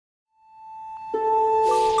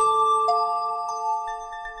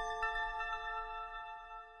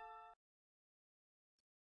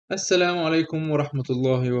Assalamu alaikum wa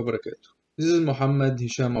rahmatullahi wa barakatuh. This is Muhammad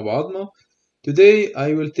Hisham Abu Adma. Today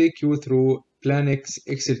I will take you through Planex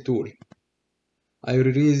Excel Tool. I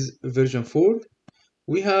release version 4.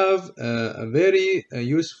 We have a very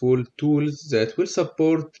useful tools that will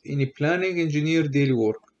support any planning engineer daily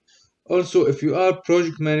work. Also, if you are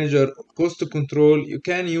project manager or cost control, you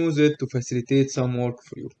can use it to facilitate some work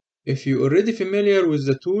for you. If you're already familiar with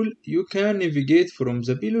the tool, you can navigate from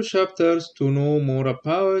the below chapters to know more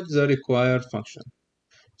about the required function.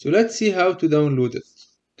 So let's see how to download it.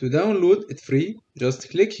 To download it free,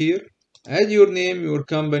 just click here, add your name, your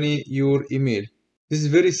company, your email. This is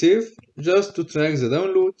very safe, just to track the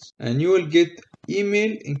downloads, and you will get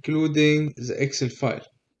email including the Excel file.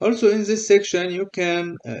 Also in this section, you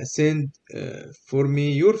can send for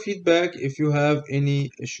me your feedback if you have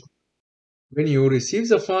any issue. When you receive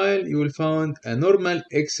the file, you will find a normal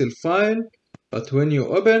Excel file, but when you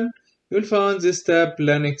open, you will find this tab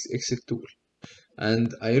Planex Excel Tool.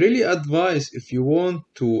 And I really advise, if you want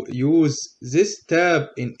to use this tab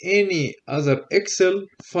in any other Excel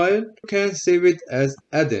file, you can save it as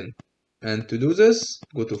add-in. And to do this,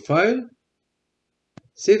 go to File,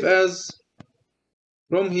 Save As.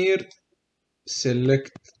 From here,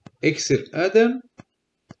 select Excel add-in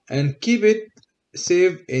and keep it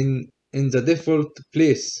saved in the default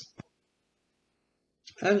place.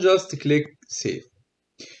 And just click Save.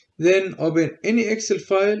 Then open any Excel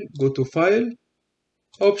file, go to File,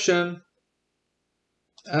 Option,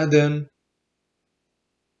 Add-in,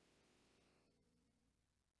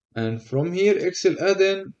 and from here Excel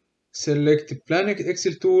add-in, select Planex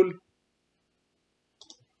Excel Tool,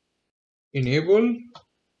 enable,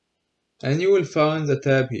 and you will find the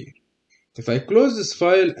tab here. If I close this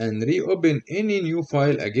file and reopen any new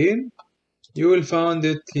file again, you will find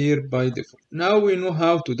it here by default. Now we know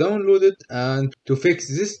how to download it, and to fix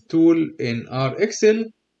this tool in our Excel,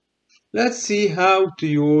 let's see how to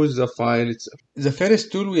use the file itself. The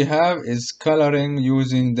first tool we have is coloring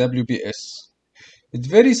using WBS. It's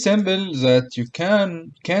very simple that you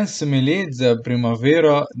can simulate the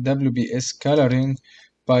Primavera WBS coloring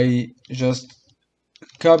by just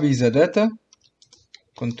copy the data,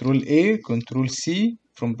 Control A, Control C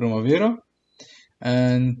from Primavera,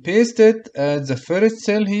 and paste it at the first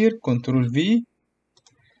cell here, Control V,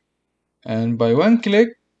 and by one click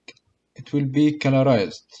it will be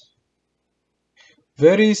colorized.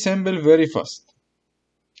 Very simple, very fast.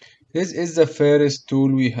 This is the first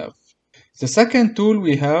tool we have. The second tool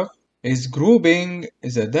we have is grouping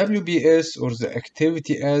the WBS or the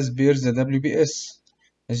activity as per the WBS.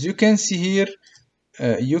 As you can see here,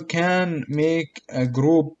 you can make a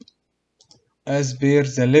group as per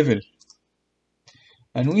the level.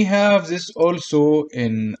 And we have this also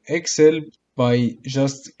in Excel by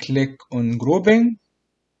just click on grouping,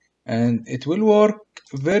 and it will work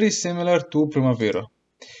very similar to Primavera.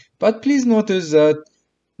 But please notice that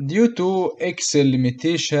due to Excel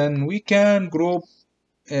limitation, we can group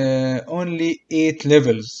only 8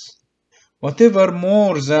 levels. Whatever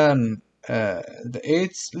more than the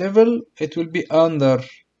 8th level, it will be under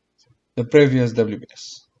the previous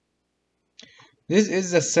WBS. This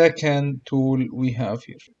is the second tool we have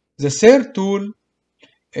here. The third tool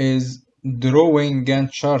is drawing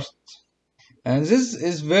Gantt chart. And this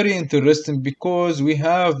is very interesting because we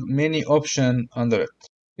have many options under it.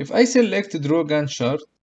 If I select draw Gantt chart,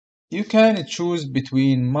 you can choose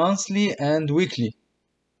between monthly and weekly.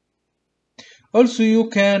 Also, you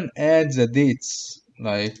can add the dates.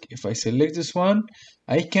 Like if I select this one,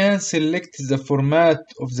 I can select the format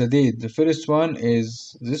of the date. The first one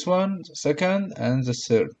is this one, the second, and the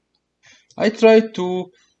third. I try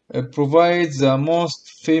to provide the most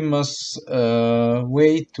famous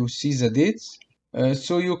way to see the dates,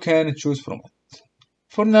 so you can choose from it.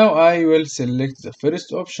 For now, I will select the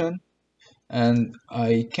first option, and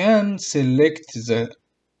I can select the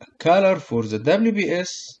color for the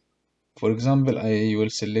WBS. For example, I will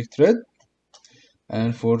select red,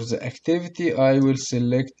 and for the activity I will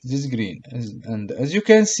select this green. And as you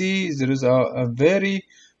can see, there is a very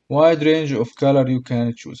wide range of color you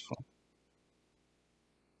can choose from.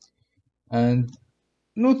 And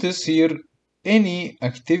notice here, any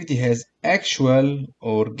activity has actual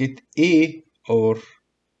or get A or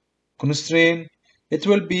constraint, it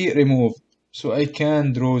will be removed. So I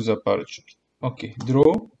can draw the bar chart. Okay,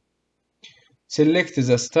 draw, select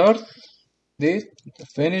the start date, the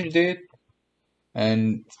finish date,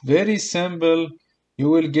 and very simple, you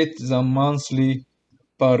will get the monthly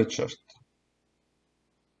bar chart.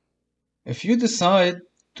 If you decide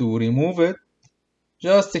to remove it,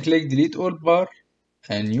 just click delete all bar,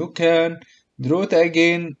 and you can Draw it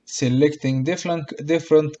again, selecting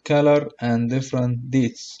different color and different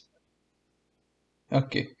dates.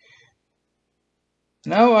 Okay.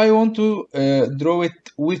 Now I want to draw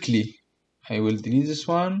it weekly. I will delete this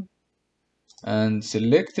one and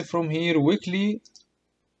select from here weekly.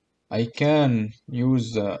 I can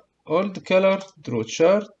use the old color, draw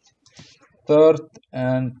chart, start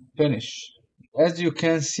and finish. As you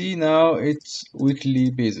can see now, it's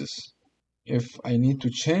weekly basis. If I need to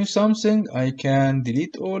change something, I can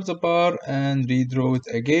delete all the bar and redraw it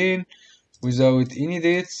again without any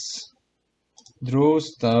dates. Draw,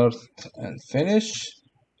 start and finish.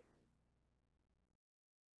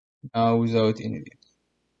 Now without any dates.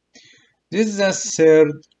 This is the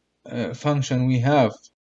third function we have.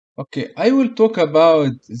 Okay, I will talk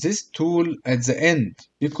about this tool at the end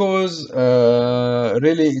because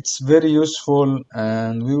really it's very useful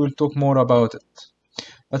and we will talk more about it.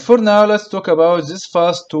 But for now, let's talk about this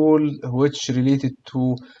fast tool which related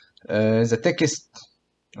to the text.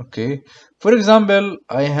 Okay, for example,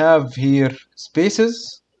 I have here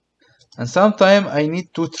spaces and sometimes I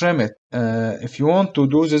need to trim it. If you want to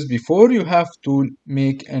do this before, you have to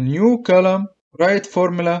make a new column, write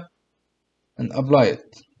formula and apply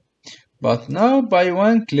it. But now by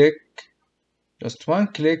one click, just one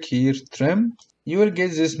click here, trim, you will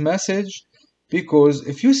get this message because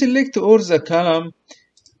if you select all the column,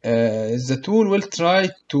 the tool will try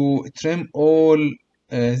to trim all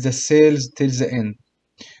the cells till the end.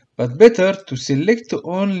 But better to select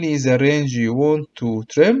only the range you want to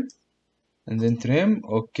trim and then trim,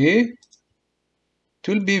 okay. It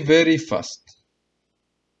will be very fast.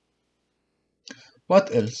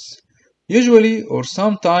 What else? Usually or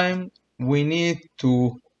sometime we need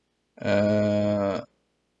to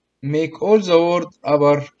make all the word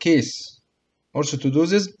uppercase. Also to do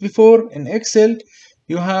this before in Excel,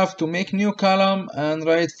 you have to make new column and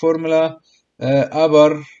write formula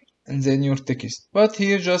upper and then your text. But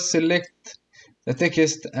here just select the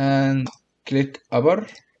text and click upper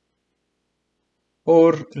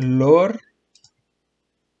or lower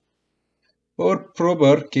or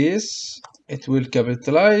proper case. It will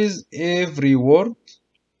capitalize every word.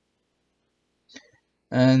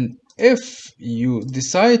 And if you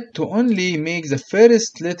decide to only make the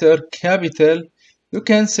first letter capital, you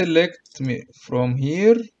can select from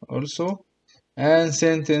here also and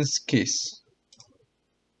sentence case.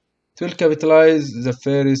 It will capitalize the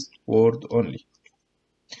first word only.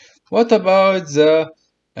 What about the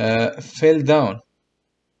fill down?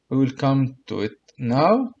 We will come to it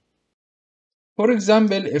now. For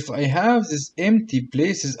example, if I have these empty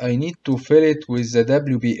places, I need to fill it with the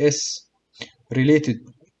WBS related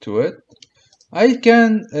to it. I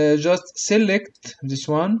can just select this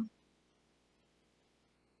one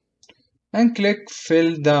and click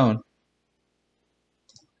fill down.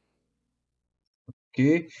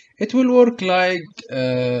 Okay, it will work like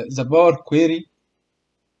the Power Query.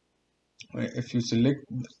 If you select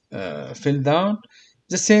fill down,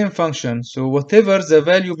 the same function. So whatever the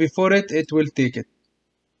value before it, it will take it.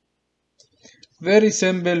 Very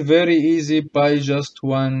simple, very easy by just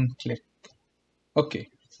one click. Okay.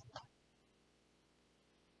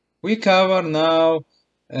 We cover now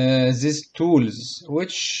these tools,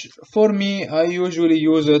 which for me, I usually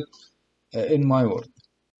use it in my work.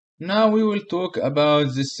 Now we will talk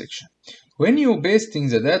about this section. When you pasting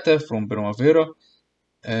the data from Primavera,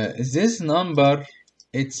 this number,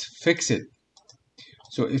 it's fixed.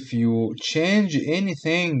 So if you change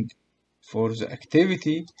anything for the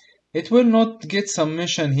activity, it will not get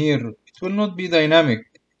submission here. It will not be dynamic,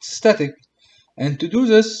 it's static. And to do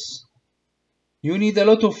this, you need a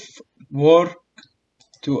lot of work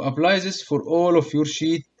to apply this for all of your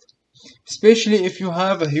sheet, especially if you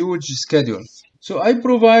have a huge schedule. So I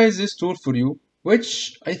provide this tool for you,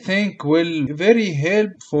 which I think will be very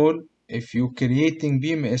helpful if you creating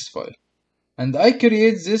PMS file. And I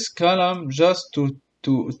create this column just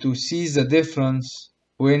to see the difference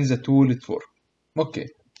when the tool it works. Okay.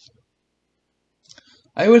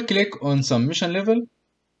 I will click on submission level.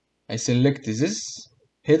 I select this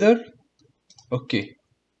header. Okay.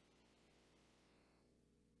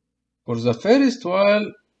 For the first while,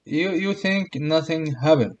 you think nothing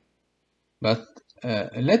happened. But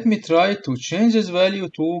let me try to change this value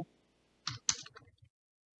to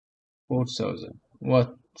 4,000.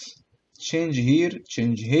 What? Change here,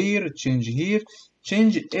 change here, change here,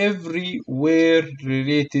 change everywhere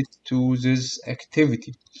related to this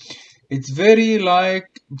activity. It's very like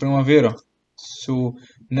Primavera. So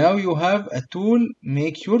now you have a tool,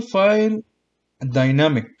 make your file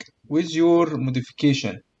dynamic with your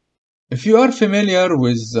modification. If you are familiar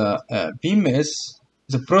with PMS,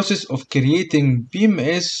 the process of creating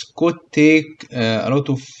PMS could take a lot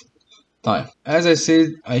of time. As I said,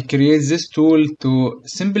 I create this tool to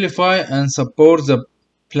simplify and support the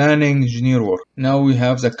planning engineer work. Now we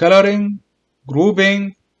have the coloring,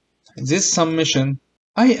 grouping, this submission.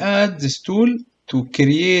 I add this tool to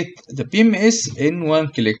create the PMS in one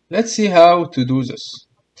click. Let's see how to do this.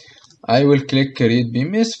 I will click create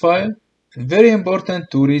PMS file. Very important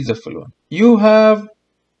to read the following. You have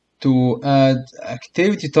to add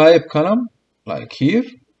activity type column like here.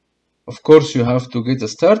 Of course, you have to get the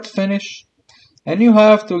start finish, and you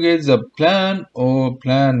have to get the plan or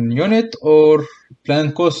plan unit or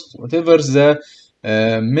plan cost, whatever the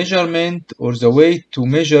measurement or the way to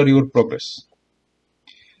measure your progress.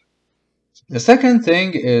 The second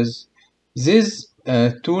thing is this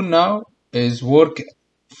tool now is work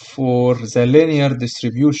for the linear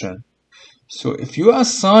distribution. So if you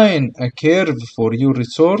assign a curve for your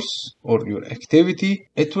resource or your activity,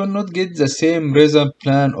 it will not get the same result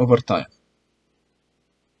plan over time.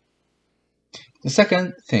 The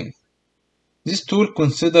second thing, this tool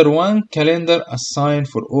consider one calendar assigned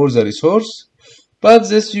for all the resource, but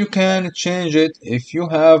this you can change it. If you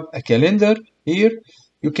have a calendar here,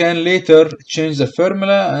 you can later change the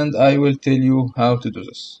formula, and I will tell you how to do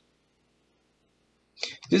this.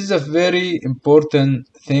 This is a very important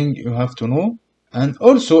thing you have to know. And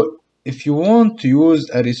also, if you want to use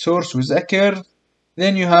a resource with a curve,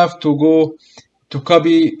 then you have to go to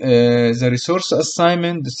copy the resource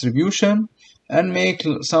assignment distribution and make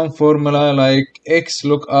some formula like X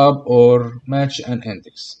lookup or match an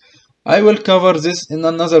index. I will cover this in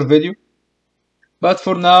another video, but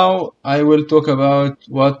for now I will talk about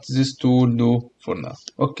what this tool do for now.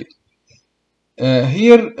 Okay.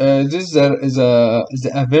 Here this is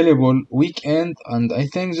the available weekend, and I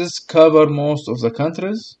think this cover most of the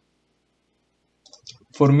countries.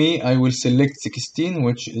 For me, I will select 16,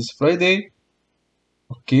 which is Friday.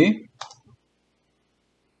 Okay.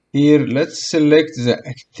 Here let's select the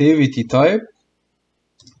activity type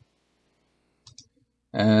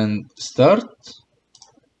and start,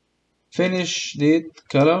 finish date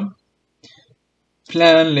column,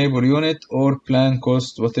 plan labor unit or plan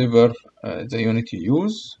cost, whatever the unit you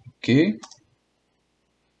use. Okay,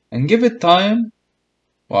 and give it time.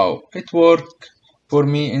 Wow, it worked for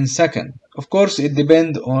me in second. Of course, it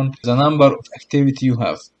depends on the number of activity you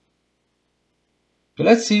have. So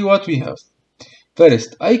let's see what we have.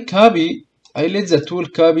 First, I let the tool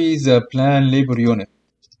copy the plan labor unit.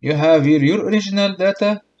 You have here your original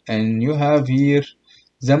data, and you have here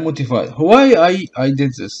the modified. Why I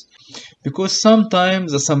did this? Because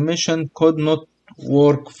sometimes the submission could not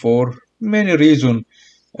work for many reasons.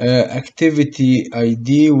 Activity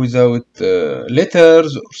ID without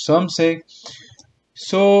letters or something.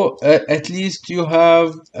 So at least you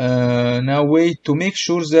have now way to make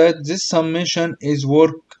sure that this submission is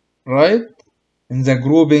work right and the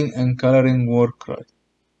grouping and coloring work right.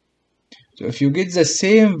 So if you get the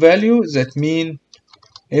same value, that means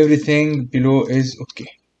everything below is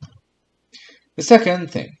okay. The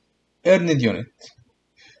second thing, earned unit.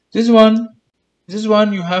 This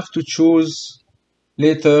one you have to choose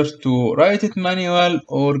later to write it manual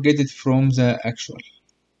or get it from the actual.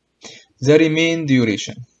 The remain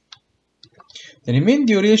duration. The remain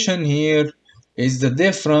duration here is the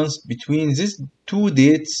difference between these two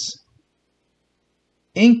dates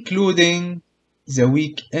including the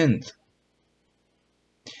weekend.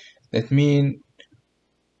 That means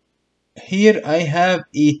here I have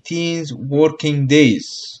 18 working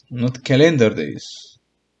days, not calendar days.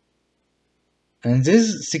 And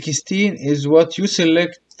this 16 is what you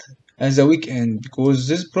select as a weekend, because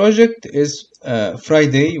this project is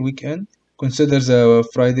Friday weekend. Consider the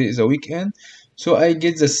Friday is a weekend, so I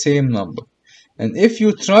get the same number. And if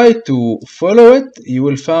you try to follow it, you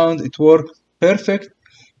will find it work perfect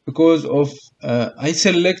because of I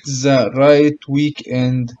select the right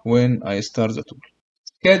weekend when I start the tool.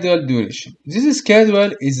 Schedule duration. This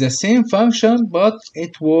schedule is the same function, but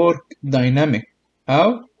it works dynamic.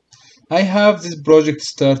 How? I have this project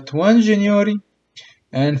start 1 January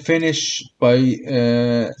and finish by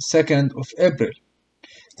 2nd of April.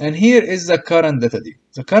 And here is the current data date.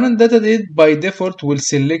 The current data date by default will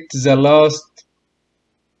select the last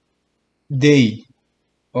day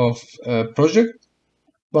of project.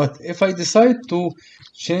 But if I decide to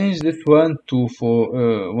change this one to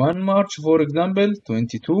 1 March, for example,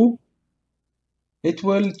 22, it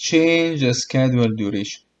will change the schedule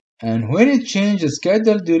duration. And when it changes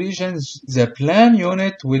schedule duration, the plan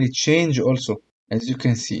unit will change also. As you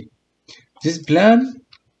can see, this plan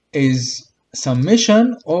is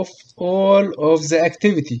summation of all of the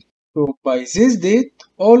activity. So by this date,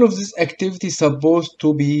 all of this activity is supposed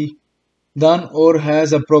to be done or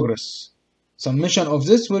has a progress. Summation of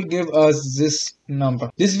this will give us this number.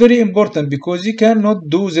 This is very important because you cannot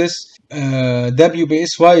do this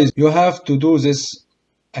WBS wise. You have to do this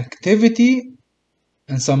activity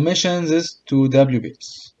and summation this to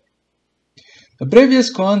WBS. The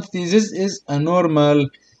previous quantity, this is a normal.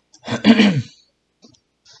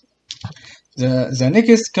 The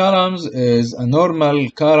next columns is a normal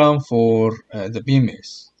column for the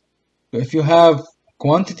PMS. So if you have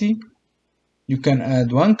quantity, you can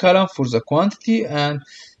add one column for the quantity and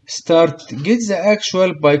get the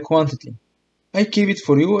actual by quantity. I keep it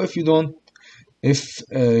for you. If you don't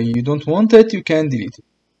want it, you can delete it.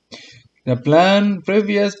 The plan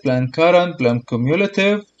previous, plan current, plan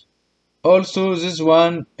cumulative. Also, this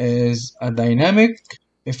one is a dynamic.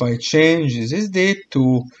 If I change this date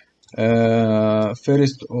to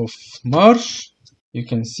 1st of March, you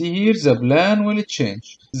can see here the plan will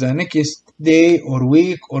change. The next day or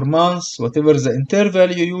week or month, whatever the interval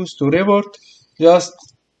you use to report, just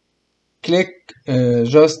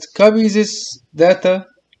just copy this data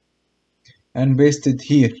and paste it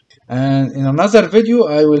here. And in another video,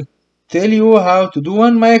 I will tell you how to do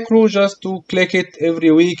one macro just to click it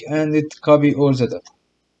every week and it copy all the data.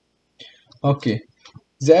 Okay,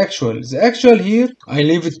 the actual here, I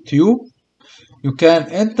leave it to you. You can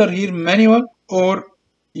enter here manual or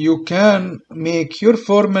you can make your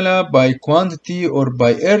formula by quantity or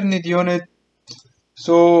by earned unit.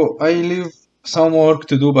 So I leave some work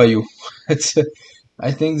to do by you.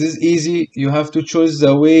 I think this is easy. You have to choose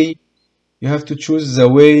the way. You have to choose the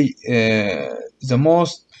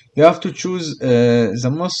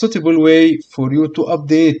most suitable way for you to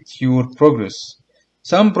update your progress.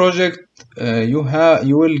 Some project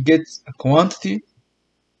you will get a quantity,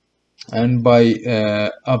 and by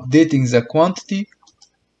updating the quantity,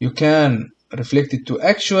 you can reflect it to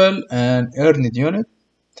actual and earned unit,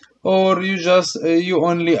 or you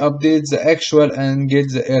only update the actual and get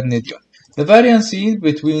the earned unit. The variance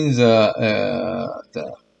between the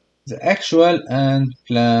actual and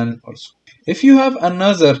plan also. If you have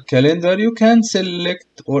another calendar, you can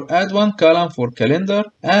select or add one column for calendar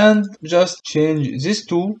and just change this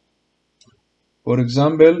to, for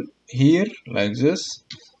example, here like this,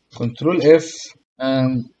 Control F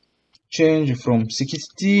and change from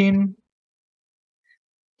 16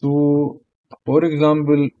 to, for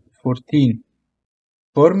example, 14.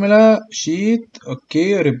 Formula sheet,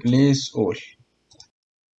 okay, replace all.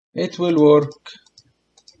 It will work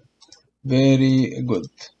very good.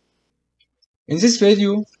 In this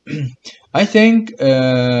video, I think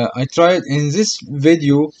I tried in this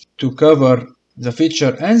video to cover the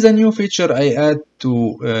feature and the new feature I add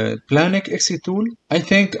to Planex Excel Tool. I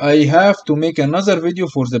think I have to make another video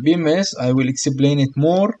for the PMS. I will explain it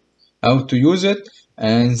more, how to use it,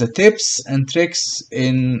 and the tips and tricks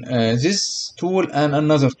in this tool and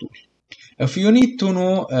another tool. If you need to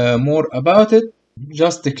know more about it,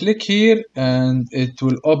 just click here and it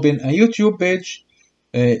will open a YouTube page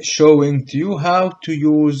showing to you how to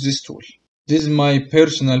use this tool. This is my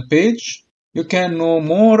personal page. You can know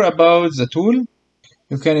more about the tool.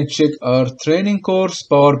 You can check our training course,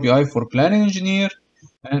 Power BI for Planning Engineer.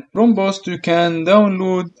 And from post, you can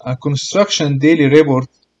download a construction daily report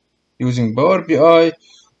using Power BI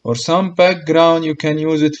or some background. You can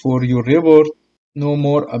use it for your report. Know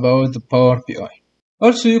more about the Power BI.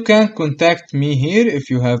 Also, you can contact me here. If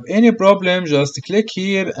you have any problem, just click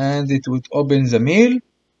here and it will open the mail.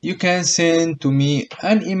 You can send to me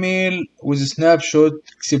an email with a snapshot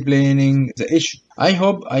explaining the issue. I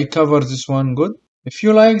hope I covered this one good. If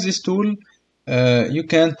you like this tool, you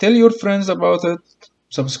can tell your friends about it.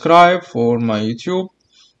 Subscribe for my YouTube.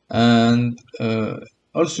 And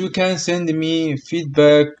also you can send me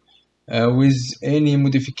feedback with any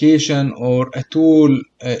modification or a tool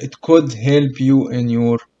it could help you in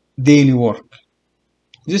your daily work.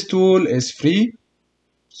 This tool is free,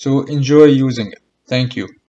 so enjoy using it. Thank you.